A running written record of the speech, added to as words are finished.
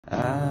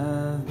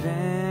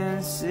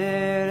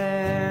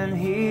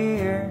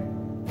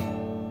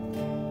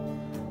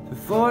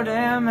4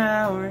 damn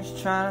hours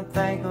trying to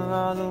think of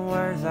all the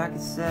words I could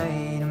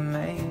say to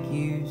make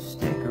you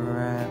stick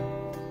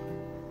around.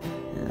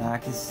 And I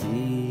can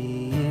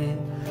see it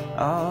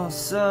all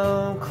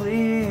so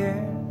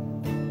clear.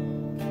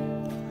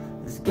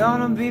 It's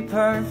gonna be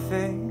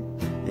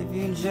perfect if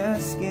you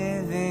just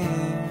give in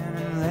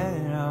and let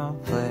it all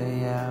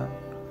play out.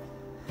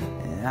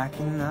 And I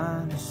can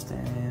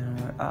understand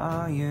where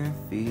all your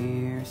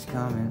fears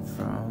coming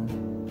from,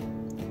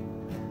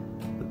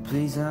 but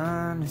please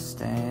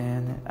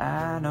understand that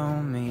I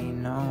don't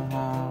mean no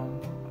harm.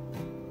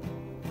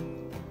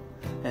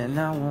 And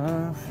I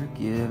won't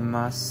forgive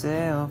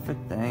myself for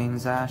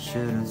things I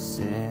should have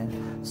said,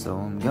 so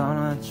I'm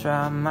gonna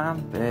try my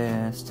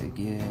best to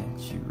get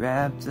you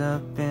wrapped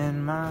up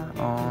in my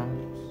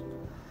arms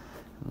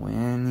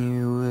when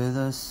you with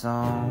a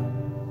song.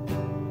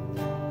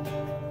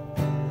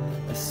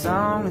 A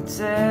song to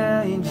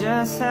tell you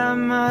just how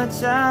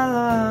much I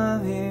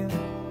love you,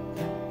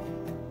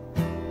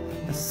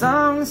 a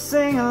song to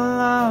sing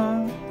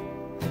along,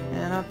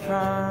 and I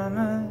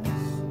promise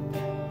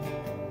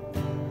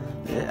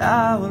that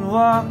I would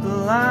walk the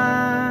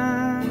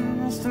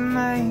line just to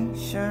make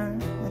sure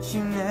that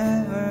you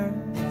never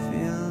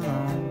feel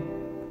alone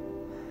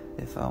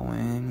if I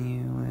win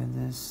you with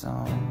this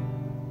song.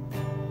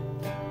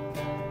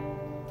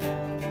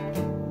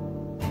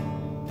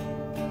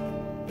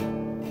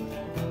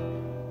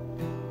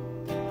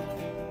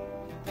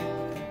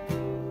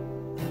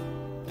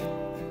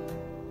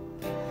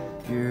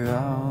 You're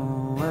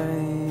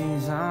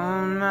always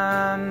on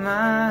my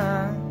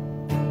mind.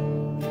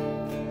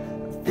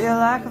 I feel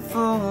like a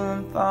fool,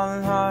 I'm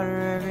falling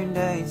harder every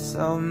day.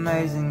 So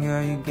amazing,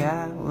 girl, you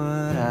got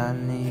what I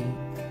need.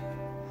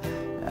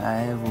 I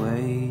have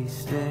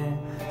wasted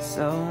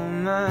so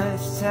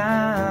much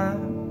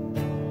time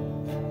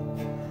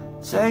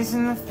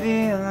chasing the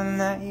feeling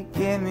that you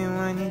give me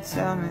when you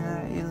tell me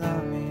that you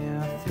love me.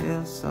 I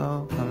feel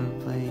so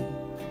complete,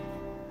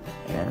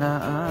 and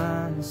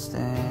I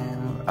understand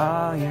where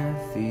all your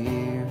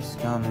fears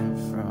coming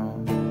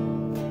from,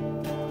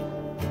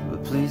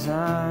 but please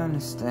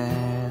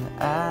understand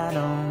I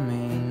don't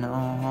mean no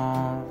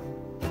harm.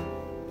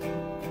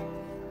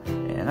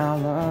 And I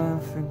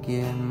won't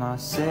forgive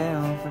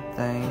myself for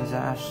things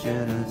I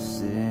should have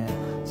said,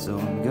 so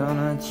I'm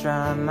gonna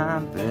try my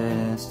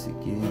best to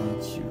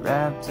get you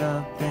wrapped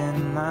up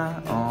in my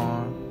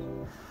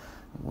arms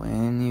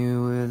when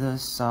you with a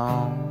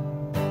song.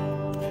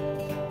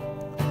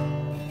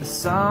 A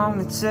song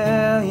to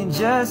tell you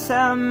just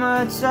how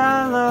much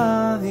I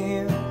love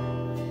you,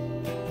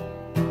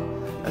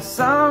 a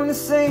song to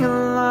sing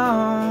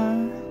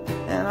along,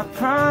 and I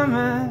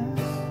promise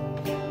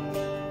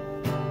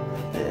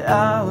that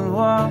I would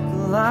walk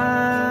the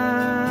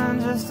line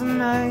just to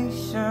make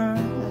sure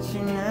that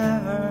you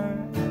never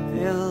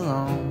feel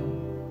alone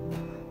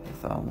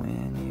if I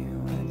win you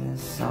with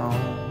this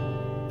song.